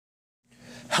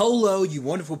Hello, you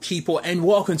wonderful people, and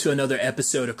welcome to another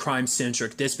episode of Crime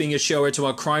Centric. This being a show where I talk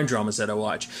about crime dramas that I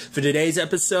watch. For today's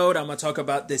episode, I'm going to talk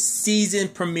about the season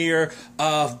premiere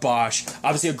of Bosch.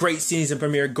 Obviously, a great season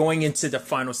premiere going into the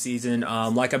final season.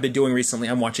 Like I've been doing recently,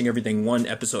 I'm watching everything one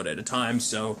episode at a time,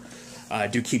 so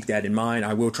do keep that in mind.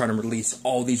 I will try to release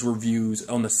all these reviews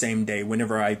on the same day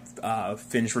whenever I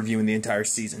finish reviewing the entire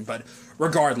season. But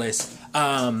regardless,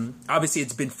 obviously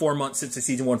it's been 4 months since the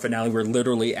season 1 finale. We're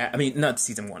literally at, not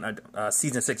season 1,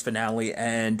 season 6 finale,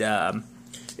 and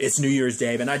it's New Year's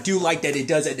Day. And I do like that it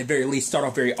does at the very least start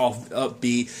off very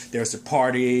upbeat. There's a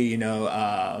party,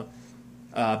 Billets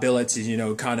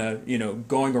is, kind of,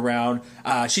 going around.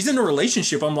 She's in a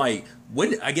relationship. I'm like,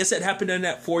 I guess that happened in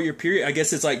that 4-year period. I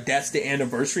guess it's like, that's the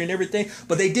anniversary and everything.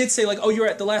 But they did say, like, oh, you're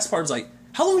at the last part. I was like,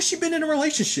 how long has she been in a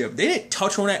relationship? They didn't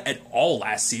touch on that at all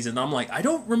last season. I'm like, I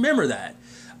don't remember that.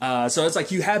 So it's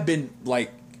like, you have been,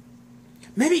 like,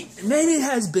 maybe it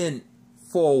has been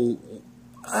for,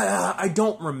 I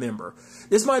don't remember.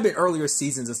 This might have been earlier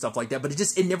seasons and stuff like that, but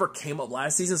it never came up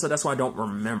last season, so that's why I don't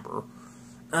remember.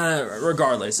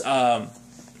 Regardless,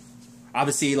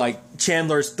 obviously, like,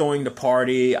 Chandler's throwing the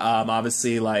party.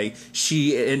 Obviously, like,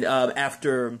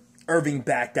 after Irving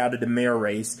backed out of the mayor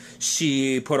race,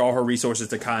 she put all her resources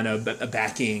to kind of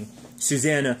backing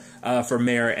Susanna for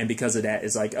mayor, and because of that,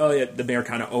 it's like, oh yeah, the mayor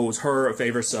kind of owes her a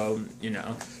favor, so,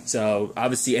 so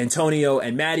obviously Antonio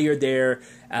and Maddie are there.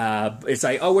 It's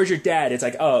like, oh, where's your dad? It's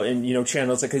like, oh, and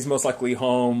Chandler's like, he's most likely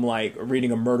home, like,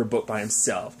 reading a murder book by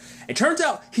himself. It turns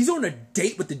out he's on a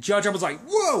date with the judge. I was like,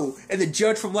 whoa! And the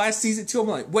judge from last season too, I'm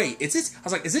like, wait, is this? I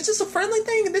was like, is it just a friendly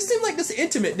thing? And this seemed like this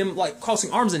intimate, them like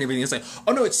crossing arms and everything. It's like,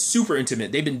 oh no, it's super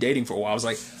intimate. They've been dating for a while. I was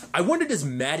like, I wonder, does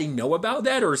Maddie know about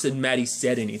that, or did Maddie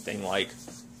said anything? Like,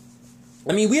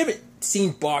 we haven't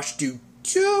seen Bosch do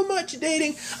too much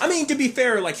dating. To be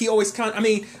fair, like, he always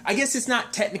I guess it's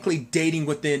not technically dating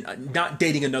not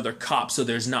dating another cop, so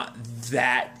there's not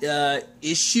that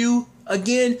issue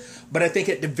again, but I think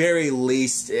at the very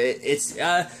least it's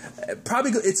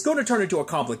probably it's going to turn into a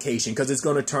complication, because it's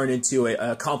going to turn into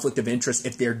a conflict of interest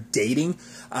if they're dating,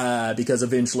 because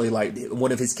eventually, like,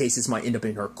 one of his cases might end up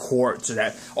in her court,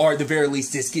 or at the very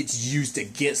least this gets used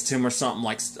against him or something.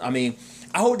 Like,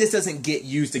 I hope this doesn't get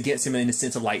used against him in the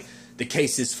sense of, like, the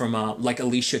cases from, like,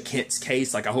 Alicia Kent's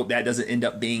case. Like, I hope that doesn't end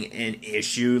up being an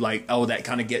issue. Like, oh, that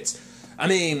kind of gets... I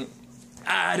don't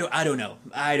know.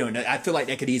 I feel like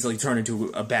that could easily turn into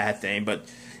a bad thing. But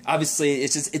obviously,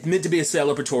 it's meant to be a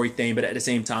celebratory thing. But at the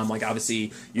same time, like,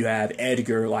 obviously, you have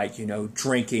Edgar, like,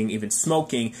 drinking, even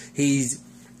smoking. He's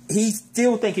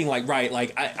still thinking, like, right,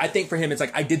 like, I think for him, it's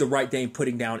like, I did the right thing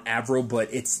putting down Avril,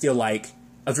 but it's still, like,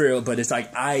 but it's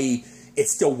like,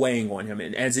 it's still weighing on him.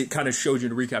 And as it kind of showed you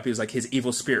in the recap, he was like, his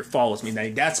evil spirit follows me. Now,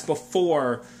 that's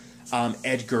before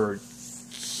Edgar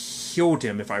killed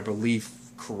him, if I believe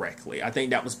correctly. I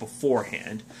think that was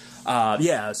beforehand.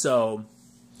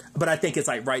 But I think it's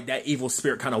like, right, that evil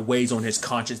spirit kind of weighs on his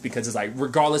conscience, because it's like,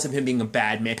 regardless of him being a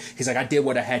bad man, he's like, I did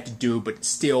what I had to do, but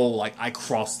still, like, I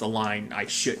crossed the line I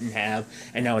shouldn't have,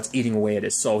 and now it's eating away at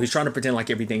his soul. He's trying to pretend like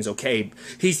everything's okay.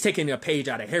 He's taking a page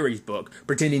out of Harry's book,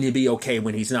 pretending to be okay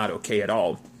when he's not okay at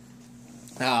all.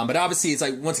 But obviously, it's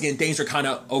like, once again, things are kind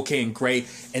of okay and great,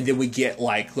 and then we get,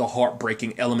 like, the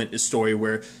heartbreaking element of the story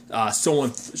where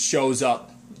someone shows up,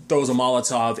 throws a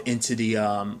Molotov into the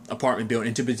apartment building,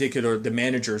 into particular the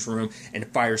manager's room, and the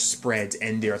fire spreads,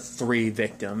 and there are 3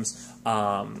 victims.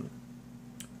 A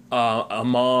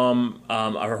mom,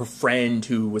 her friend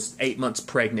who was 8 months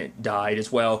pregnant died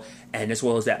as well, and as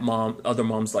well as that other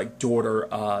mom's, like, daughter,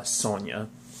 Sonia.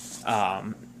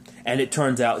 And it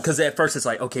turns out, because at first it's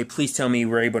like, okay, please tell me you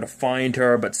were able to find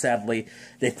her, but sadly,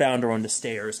 they found her on the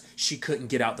stairs. She couldn't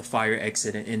get out the fire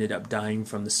exit and ended up dying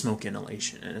from the smoke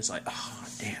inhalation. And it's like, oh,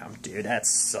 damn, dude, that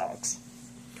sucks.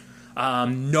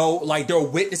 No, like, there were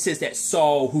witnesses that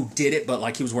saw who did it, but,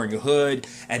 like, he was wearing a hood,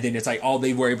 and then it's like, all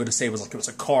they were able to say was, like, it was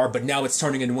a car, but now it's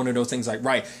turning into one of those things, like,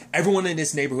 right, everyone in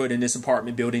this neighborhood, in this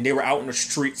apartment building, they were out in the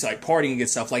streets, like, partying and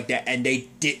stuff like that, and they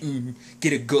didn't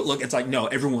get a good look. It's like, no,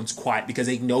 everyone's quiet, because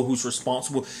they know who's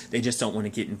responsible. They just don't want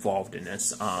to get involved in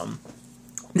this.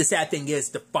 The sad thing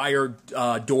is, the fire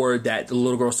door that the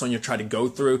little girl Sonia tried to go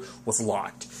through was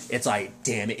locked. It's like,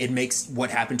 damn it, it makes what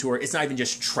happened to her, it's not even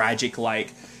just tragic,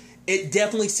 like, it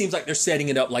definitely seems like they're setting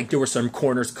it up like there were some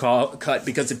corners cut,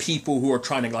 because the people who are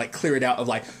trying to, like, clear it out of,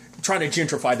 like, trying to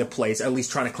gentrify the place, at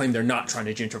least trying to claim they're not trying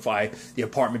to gentrify the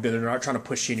apartment building, they're not trying to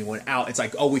push anyone out. It's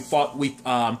like, oh,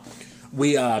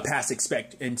 we passed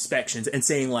inspections, and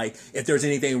saying like if there's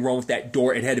anything wrong with that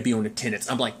door, it had to be on the tenants.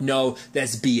 I'm like, no,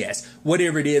 that's BS.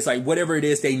 Whatever it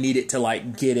is they needed to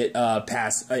like get it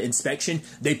past inspection,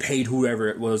 they paid whoever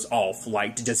it was off,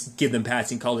 like to just give them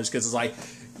passing colors, because it's like,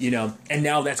 you know, and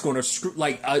now that's going to screw,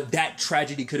 like that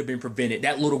tragedy could have been prevented.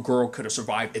 That little girl could have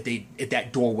survived if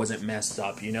that door wasn't messed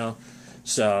up, you know.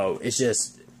 So it's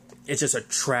just a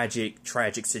tragic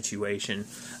situation.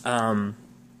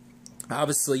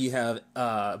 Obviously, you have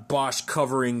Bosch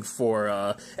covering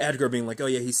for Edgar, being like, oh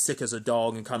yeah, he's sick as a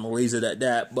dog, and kind of leaves it at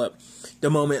that. But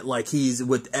the moment like he's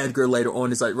with Edgar later on,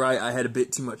 he's like, right, I had a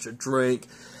bit too much to drink.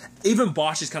 Even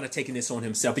Bosch is kind of taking this on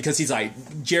himself, because he's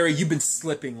like, Jerry, you've been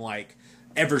slipping like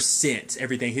ever since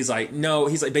everything. He's like, no,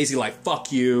 he's like basically like,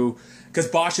 fuck you, because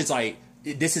Bosch is like,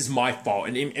 this is my fault,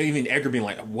 and even Edgar being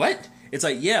like, what? It's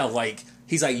like, yeah, like,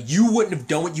 he's like, you wouldn't have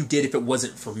done what you did if it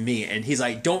wasn't for me. And he's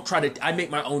like, don't try to, I make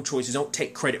my own choices, don't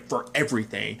take credit for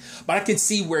everything. But I can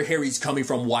see where Harry's coming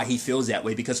from, why he feels that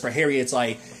way. Because for Harry, it's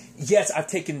like, yes, I've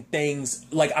taken things,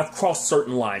 like, I've crossed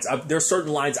certain lines. There's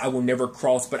certain lines I will never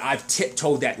cross, but I've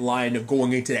tiptoed that line of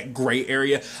going into that gray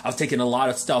area. I've taken a lot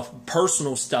of stuff,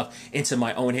 personal stuff, into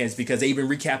my own hands, because they even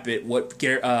recap it, what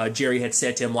Jerry had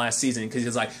said to him last season, because he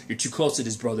was like, you're too close to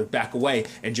this brother, back away.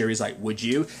 And Jerry's like, would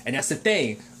you? And that's the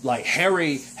thing. Like,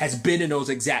 Harry has been in those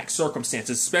exact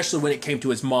circumstances, especially when it came to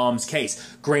his mom's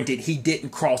case. Granted, he didn't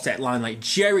cross that line like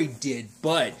Jerry did,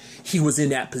 but he was in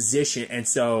that position, and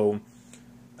so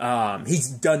he's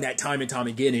done that time and time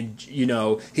again. And you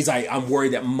know, he's like, I'm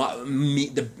worried that my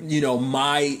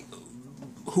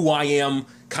who I am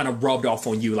kind of rubbed off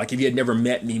on you. Like, if you had never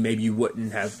met me, maybe you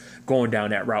wouldn't have gone down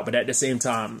that route. But at the same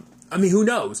time, I mean, who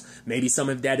knows? Maybe some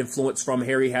of that influence from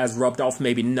Harry has rubbed off,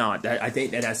 maybe not. I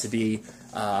think that has to be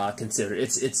considered.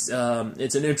 It's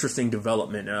an interesting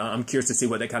development. I'm curious to see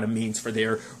what that kind of means for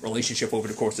their relationship over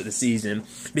the course of the season,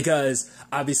 because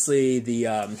obviously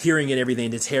the hearing and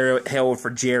everything that's held for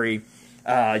Jerry.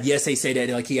 Yes, they say that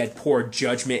like he had poor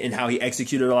judgment in how he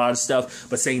executed a lot of stuff,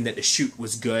 but saying that the shoot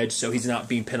was good, so he's not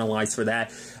being penalized for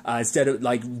that. Instead of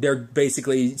like, they're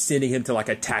basically sending him to like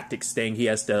a tactics thing he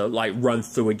has to like run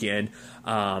through again.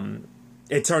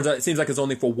 It turns out, it seems like it's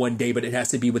only for 1 day, but it has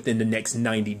to be within the next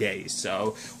 90 days.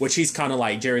 So, which he's kind of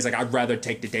like, Jerry's like, I'd rather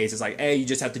take the days. It's like, hey, you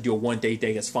just have to do a 1 day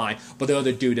thing, it's fine. But the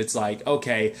other dude, it's like,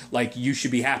 okay, like, you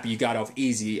should be happy you got off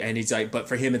easy. And he's like, but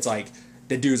for him, it's like,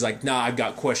 the dude's like, nah, I've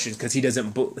got questions, because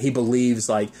he believes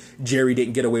like Jerry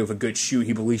didn't get away with a good shoot.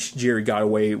 He believes Jerry got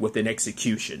away with an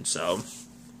execution. So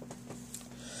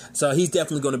he's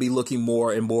definitely going to be looking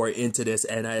more and more into this.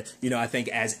 And I think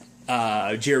as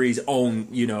Jerry's own,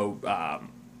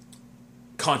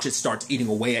 conscience starts eating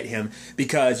away at him,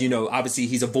 because, obviously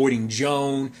he's avoiding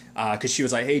Joan, because she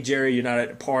was like, hey, Jerry, you're not at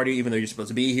the party, even though you're supposed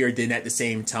to be here. Then at the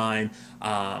same time,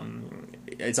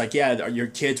 it's like, yeah, your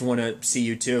kids want to see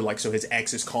you too. Like, so his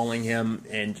ex is calling him,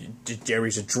 and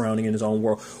Jerry's just drowning in his own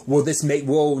world. Now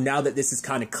that this is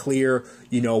kind of clear,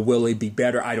 will it be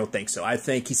better? I don't think so. I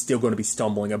think he's still going to be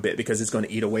stumbling a bit, because it's going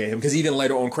to eat away at him. Because even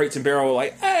later on, Crates and Barrel were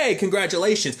like, hey,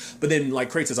 congratulations. But then, like,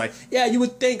 Crates is like, yeah, you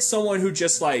would think someone who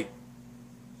just, like,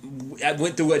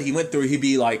 went through what he went through, he'd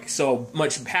be like so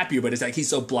much happier, but it's like he's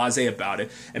so blasé about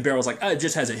it. And Barrel's like, it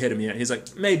just hasn't hit him yet. He's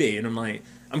like, maybe. And I'm like,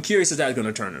 I'm curious if that's going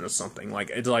to turn into something. Like,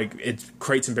 it's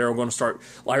Crates and Barrel going to start,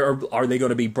 like, or are they going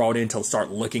to be brought in to start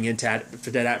looking into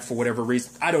that for whatever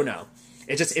reason? I don't know.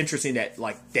 It's just interesting that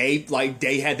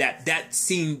they had that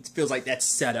scene feels like that's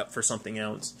set up for something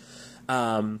else.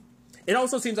 It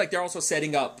also seems like they're also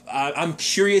setting up, I'm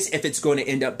curious if it's going to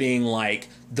end up being like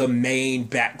the main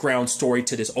background story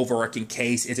to this overarching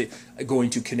case. Is it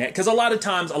going to connect? Because a lot of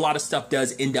times, a lot of stuff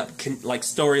does end up, like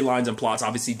storylines and plots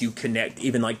obviously do connect,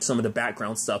 even like some of the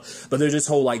background stuff. But there's this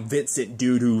whole like Vincent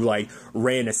dude who like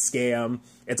ran a scam.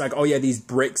 It's like, oh yeah, these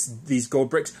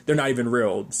gold bricks, they're not even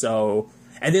real. So...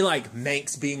 And then, like,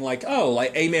 Manx being like, oh,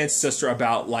 like, A-Man's sister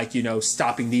about, like,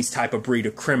 stopping these type of breed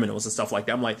of criminals and stuff like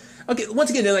that. I'm like, okay, once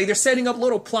again, they're setting up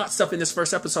little plot stuff in this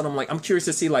first episode. I'm like, I'm curious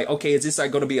to see, like, okay, is this, like,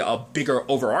 going to be a bigger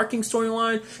overarching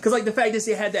storyline? Because, like, the fact is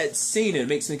they had that scene, and it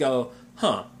makes me go,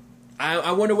 huh,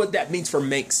 I wonder what that means for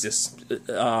Manx this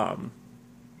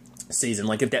season.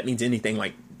 Like, if that means anything,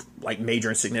 like major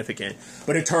and significant.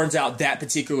 But it turns out that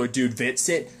particular dude,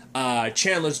 Vincent,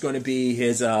 Chandler's going to be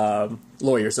his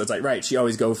lawyer, so it's like, right, she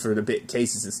always goes for the big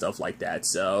cases and stuff like that.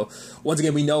 So once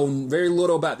again, we know very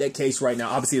little about that case right now.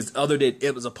 Obviously, it's other than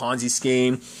it was a Ponzi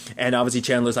scheme, and obviously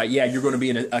Chandler's like, yeah, you're going to be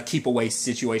in a keep away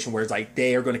situation where it's like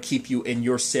they are going to keep you in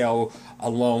your cell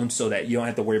alone so that you don't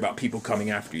have to worry about people coming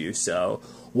after you. So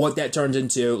what that turns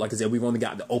into, like I said, we've only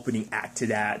got the opening act to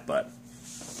that, but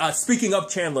Speaking of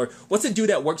Chandler, what's the dude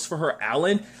that works for her,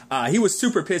 Alan? He was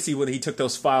super pissy when he took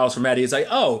those files from Maddie. He's like,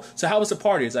 oh, so how was the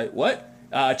party? He's like, what?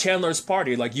 Chandler's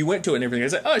party, like you went to it and everything.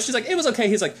 He's like, oh, she's like, it was okay.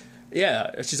 He's like,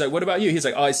 yeah. She's like, what about you? He's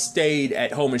like, oh, I stayed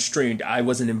at home and streamed. I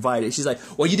wasn't invited. She's like,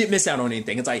 well, you didn't miss out on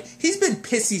anything. It's like, he's been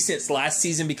pissy since last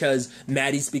season because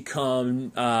Maddie's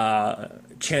become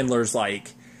Chandler's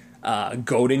like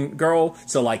golden girl.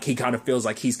 So like he kind of feels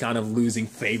like he's kind of losing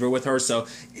favor with her. So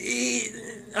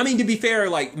I mean, to be fair,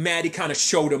 like Maddie kind of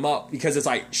showed him up because it's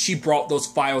like she brought those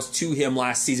files to him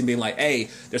last season being like, hey,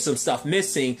 there's some stuff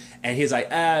missing. And he's like,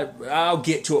 I'll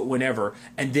get to it whenever.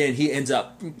 And then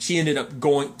she ended up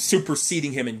going,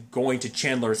 superseding him and going to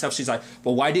Chandler herself. She's like,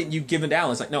 well, why didn't you give it to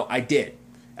Alan? It's like, no, I did.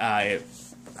 I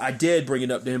did bring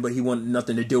it up to him, but he wanted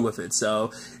nothing to do with it.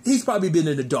 So he's probably been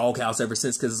in the doghouse ever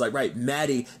since because it's like, right,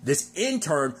 Maddie, this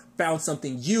intern found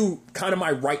something you, kind of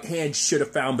my right hand, should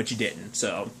have found, but you didn't.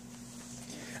 So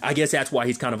I guess that's why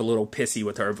he's kind of a little pissy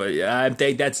with her. But I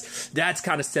think that's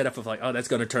kind of set up of like, oh, that's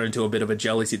going to turn into a bit of a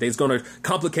jealousy thing. It's going to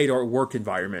complicate our work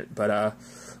environment. But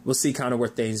we'll see kind of where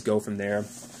things go from there.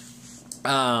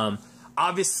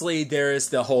 Obviously, there is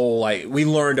the whole, like, we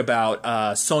learned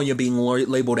about Sonia being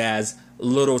labeled as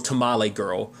Little Tamale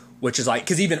Girl, which is like,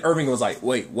 because even Irving was like,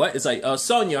 wait, what? It's like,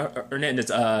 Sonia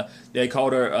Hernandez, they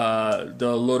called her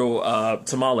the Little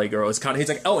Tamale Girl. It's kind of, he's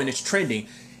like, oh, and it's trending.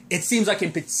 It seems like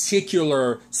in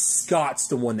particular, Scott's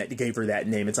the one that gave her that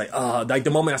name. It's like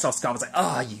the moment I saw Scott, I was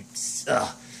like,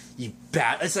 you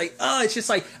bad. It's like, it's just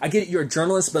like, I get it, you're a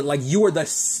journalist, but like, you are the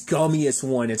scummiest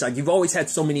one. It's like, you've always had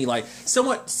so many, like,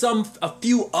 a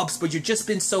few ups, but you've just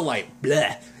been so like,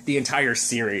 bleh, the entire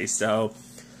series. So,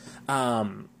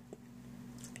 and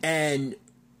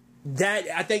that,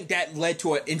 I think that led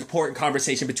to an important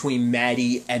conversation between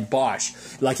Maddie and Bosch.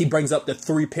 Like, he brings up the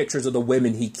 3 pictures of the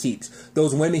women he keeps.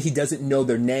 Those women, he doesn't know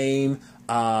their name.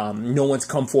 No one's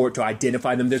come forward to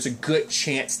identify them. There's a good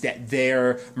chance that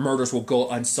their murders will go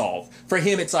unsolved. For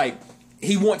him, it's like,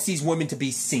 he wants these women to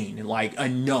be seen and like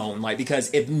unknown, like,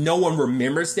 because if no one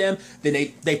remembers them,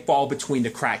 then they fall between the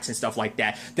cracks and stuff like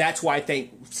that. That's why I think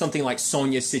something like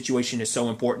Sonia's situation is so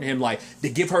important to him. Like, to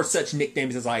give her such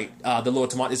nicknames as like the Little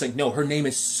Tomato, it's like, no, her name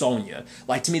is Sonia.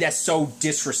 Like, to me, that's so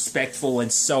disrespectful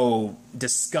and so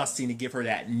disgusting to give her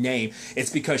that name. It's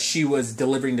because she was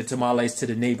delivering the tamales to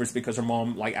the neighbors because her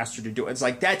mom like asked her to do it. It's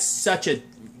like, that's such a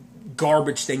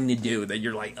garbage thing to do that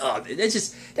you're like, oh, that's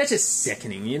just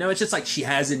sickening, you know? It's just like, she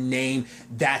has a name,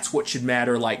 that's what should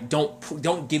matter. Like, don't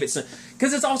give it some,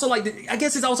 because it's also like, I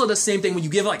guess it's also the same thing when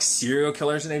you give like serial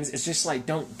killers names. It's just like,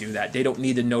 don't do that. They don't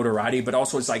need the notoriety, but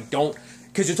also it's like, don't,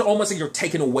 because it's almost like you're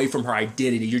taking away from her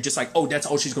identity. You're just like, oh, that's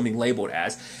all she's going to be labeled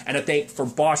as. And I think for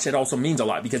Bosch, that also means a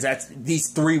lot, because that's these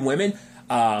 3 women.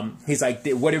 He's like,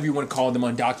 whatever you want to call them,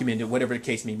 undocumented, whatever the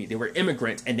case may be, they were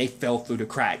immigrants and they fell through the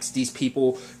cracks. These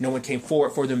people, no one came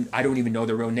forward for them. I don't even know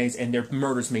their real names, and their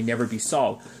murders may never be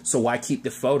solved. So why keep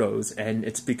the photos? And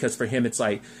it's because for him, it's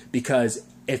like, because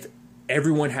if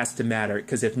everyone has to matter,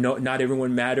 because if not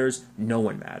everyone matters, no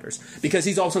one matters. Because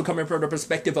he's also coming from the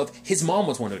perspective of his mom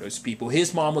was one of those people.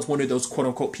 His mom was one of those quote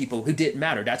unquote people who didn't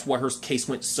matter. That's why her case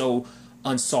went so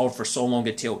unsolved for so long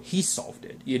until he solved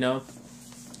it, you know?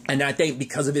 And I think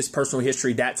because of his personal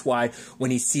history, that's why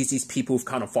when he sees these people who've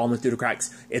kind of fallen through the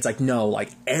cracks, it's like, no, like,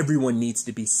 everyone needs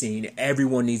to be seen.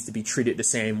 Everyone needs to be treated the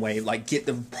same way. Like, get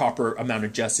the proper amount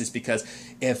of justice, because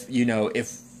if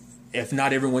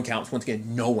not everyone counts, once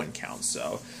again, no one counts.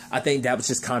 So I think that was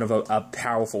just kind of a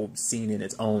powerful scene in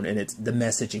its own, and it's the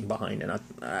messaging behind it.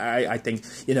 I think,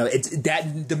 you know, it's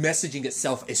that the messaging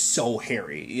itself is so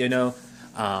hairy, you know?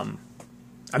 I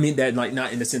mean that, like,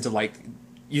 not in the sense of like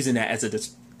using that as a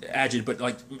adjective, but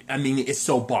like, I mean, it's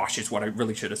so Bosch is what I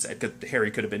really should have said, because Harry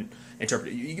could have been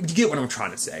interpreted. You get what I'm trying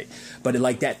to say, but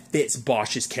like, that fits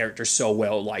Bosch's character so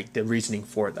well, like the reasoning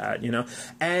for that, you know.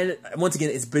 And once again,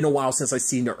 it's been a while since I've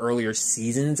seen the earlier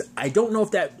seasons. I don't know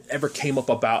if that ever came up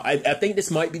about, I think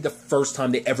this might be the first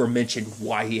time they ever mentioned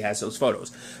why he has those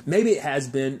photos. Maybe it has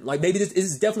been, like, maybe this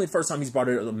is definitely the first time he's brought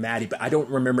it up to Maddie, but I don't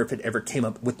remember if it ever came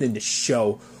up within the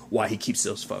show why he keeps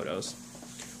those photos.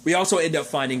 We also end up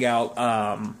finding out,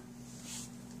 I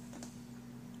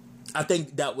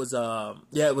think that was,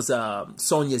 it was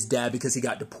Sonia's dad, because he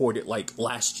got deported, like,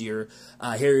 last year.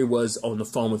 Harry was on the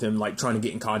phone with him, like, trying to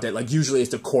get in contact. Like, usually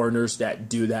it's the coroners that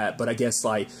do that, but I guess,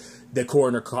 like, the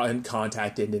coroner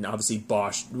contacted, and obviously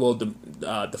Bosch, well,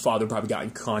 the father probably got in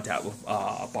contact with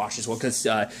Bosch as well, because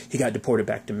he got deported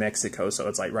back to Mexico. So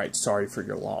it's like, right, sorry for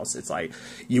your loss. It's like,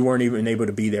 you weren't even able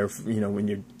to be there, you know, when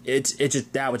you're, it's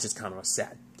just, that was just kind of a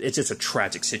sad, it's just a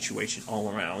tragic situation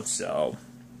all around. So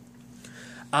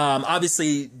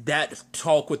obviously that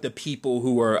talk with the people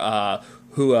who were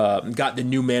who got the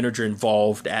new manager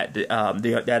involved at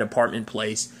that apartment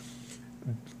place.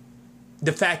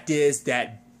 The fact is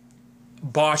that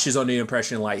Bosch is under the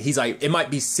impression, like, he's like, it might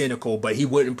be cynical, but he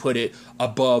wouldn't put it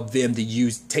above them to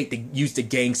use the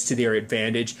gangs to their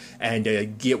advantage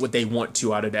and get what they want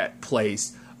to out of that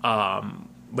place.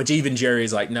 But even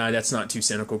Jerry's like, nah, that's not too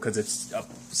cynical because it's a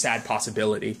sad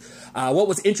possibility. What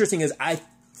was interesting is I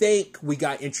think we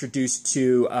got introduced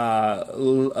to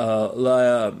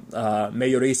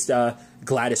Mayorista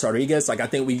Gladys Rodriguez. Like, I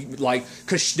think we, like,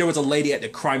 because there was a lady at the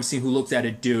crime scene who looked at a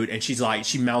dude and she's like,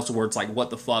 she mouths the words like, what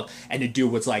the fuck? And the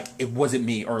dude was like, it wasn't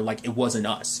me, or like, it wasn't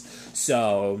us.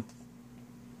 So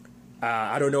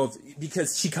I don't know if,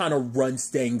 because she kind of runs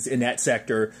things in that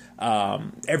sector,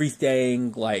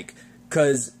 everything, like,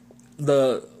 because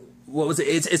what was it?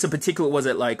 It's a particular, was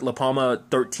it like La Palma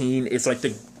 13? It's like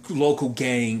the local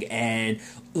gang, and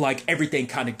like everything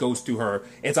kind of goes through her.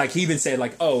 It's like he even said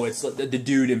like, oh, it's the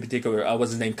dude in particular,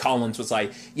 what's his name, Collins, was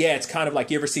like, yeah, it's kind of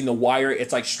like, you ever seen The Wire?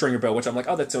 It's like Stringer Bell, which I'm like,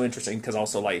 oh, that's so interesting, because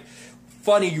also like,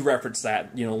 funny you reference that,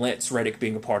 you know, Lance Reddick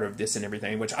being a part of this and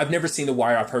everything, which I've never seen The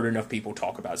Wire. I've heard enough people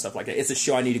talk about stuff like that. It's a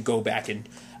show I need to go back and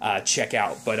check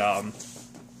out, but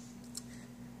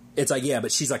it's like, yeah,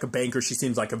 but she's like a banker. She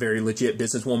seems like a very legit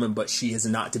businesswoman, but she is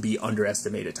not to be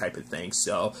underestimated type of thing.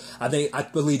 So I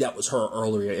believe that was her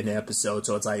earlier in the episode.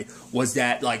 So it's like, was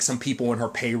that like some people on her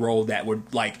payroll that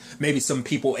would like, maybe some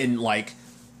people in like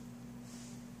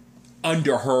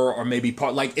under her, or maybe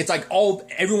part, like, it's like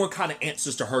everyone kind of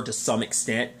answers to her to some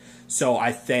extent. So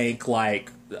I think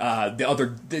like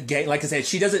the gang, like I said,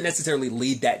 she doesn't necessarily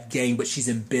lead that gang, but she's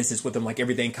in business with them. Like,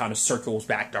 everything kind of circles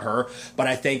back to her. But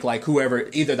I think like whoever,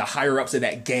 either the higher ups of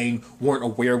that gang weren't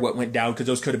aware what went down, because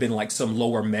those could have been like some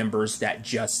lower members that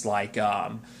just like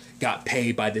got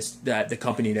paid by the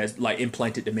company that like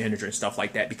implanted the manager and stuff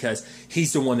like that, because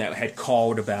he's the one that had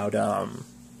called about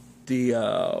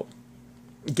the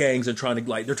gangs and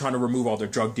they're trying to remove all their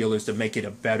drug dealers to make it a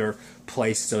better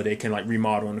place so they can like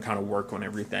remodel and kind of work on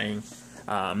everything.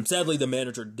 Sadly, the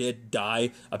manager did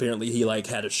die. Apparently, he like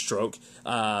had a stroke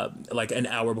like an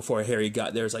hour before Harry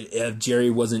got there. It's like, if Jerry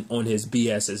wasn't on his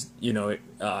BS, as you know,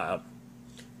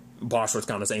 Bosch was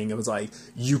kind of saying, it was like,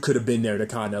 you could have been there to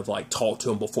kind of like talk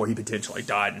to him before he potentially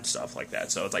died and stuff like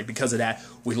that. So it's like, because of that,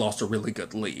 we lost a really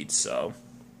good lead. So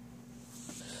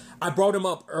I brought him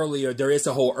up earlier. There is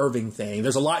the whole Irving thing.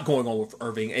 There's a lot going on with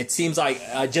Irving. It seems like,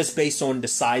 just based on the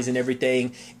size and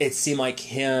everything, it seemed like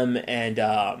him and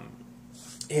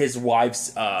his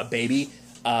wife's baby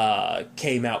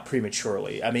came out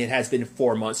prematurely. I mean, it has been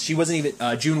 4 months. She wasn't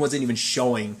even, June wasn't even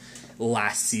showing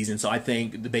last season, so I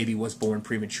think the baby was born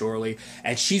prematurely.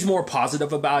 And she's more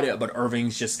positive about it, but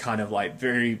Irving's just kind of like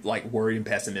very like worried and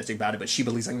pessimistic about it. But she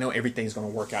believes like, no, everything's going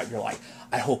to work out. You're like,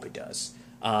 I hope it does.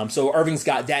 So Irving's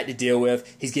got that to deal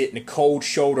with. He's getting a cold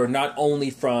shoulder, not only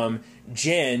from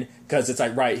Jen, because it's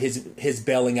like, right, his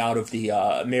bailing out of the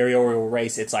mayoral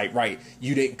race. It's like, right,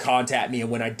 you didn't contact me, and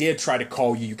when I did try to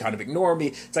call you, you kind of ignored me.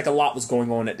 It's like a lot was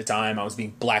going on at the time. I was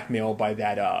being blackmailed by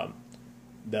that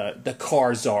the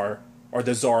car czar, or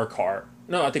the czar car.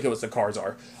 No, I think it was the car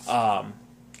czar,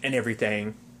 and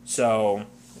everything. So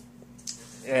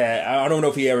I don't know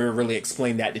if he ever really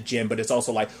explained that to Jim, but it's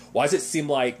also like, why does it seem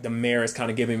like the mayor is kind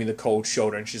of giving me the cold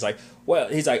shoulder? And she's like, well,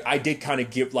 he's like, I did kind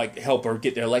of help her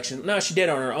get the election. No, she did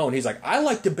on her own. He's like, I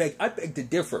beg to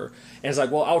differ. And it's like,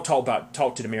 well, I'll talk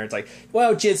to the mayor. It's like,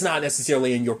 well, Jen's not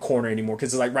necessarily in your corner anymore,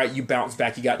 because it's like, right, you bounced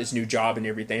back, you got this new job and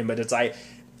everything, but it's like,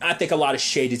 I think a lot of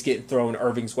shade is getting thrown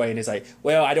Irving's way, and it's like,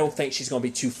 well, I don't think she's going to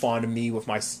be too fond of me with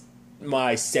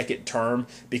my second term,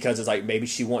 because it's like, maybe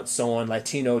she wants someone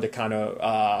Latino to kind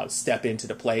of step into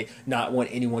the play, not want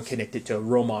anyone connected to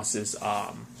Romos's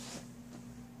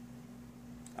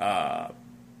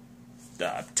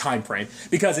time frame,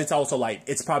 because it's also like,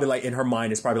 it's probably like in her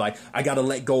mind, it's probably like, I got to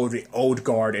let go of the old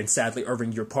guard, and sadly,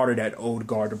 Irving, you're part of that old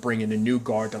guard, to bring in the new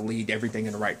guard to lead everything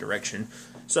in the right direction.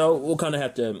 So we'll kind of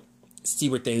have to see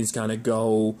where things kind of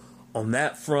go on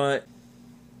that front.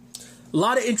 A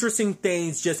lot of interesting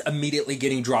things just immediately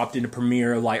getting dropped into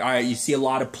premiere. Like, all right, you see a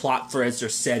lot of plot threads they're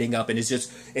setting up, and it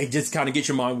just kind of gets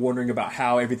your mind wondering about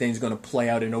how everything's going to play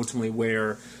out, and ultimately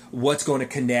what's going to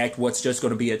connect, what's just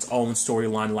going to be its own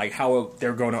storyline, like how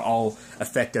they're going to all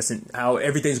affect us, and how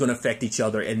everything's going to affect each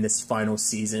other in this final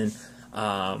season.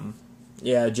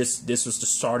 Yeah, just this was the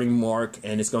starting mark,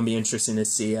 and it's going to be interesting to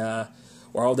see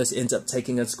where all this ends up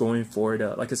taking us going forward,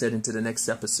 like I said, into the next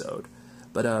episode.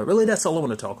 But really, that's all I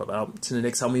want to talk about. Until the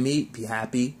next time we meet, be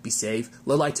happy, be safe,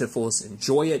 live life to the fullest,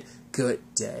 enjoy it, good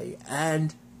day,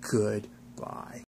 and goodbye.